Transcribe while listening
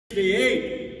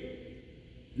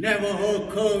1968,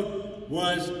 Navajo code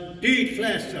was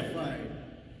declassified.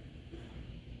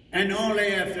 And only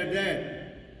after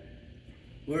that,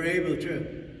 we're able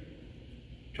to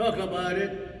talk about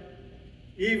it,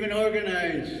 even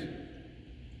organize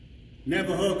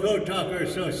Navajo Code Talker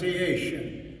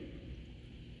Association.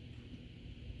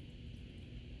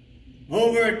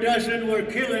 Over a dozen were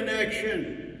killed in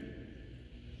action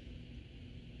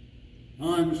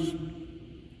on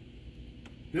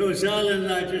those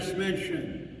islands I just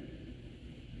mentioned.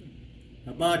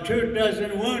 About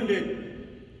 24 wounded.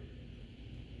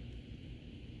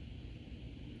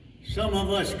 Some of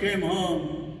us came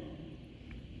home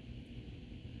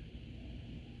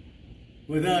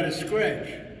without a scratch.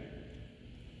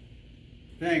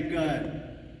 Thank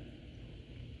God.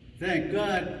 Thank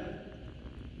God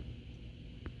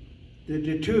that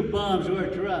the 2 bombs were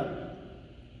dropped.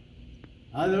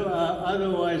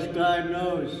 Otherwise, God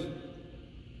knows,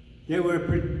 they were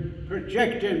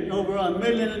projecting over 1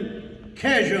 million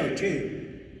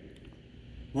casualties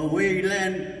when we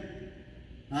land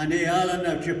on the island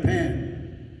of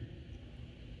Japan.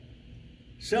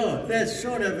 So that's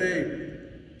sort of a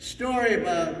story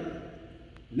about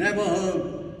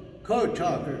Navajo code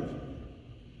talkers.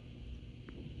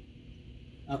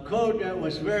 A code that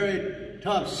was very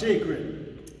top secret.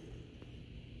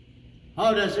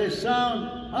 How does it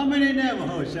sound? How many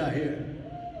Navajos are here?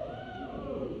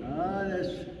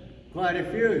 There's quite a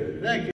few. Thank you.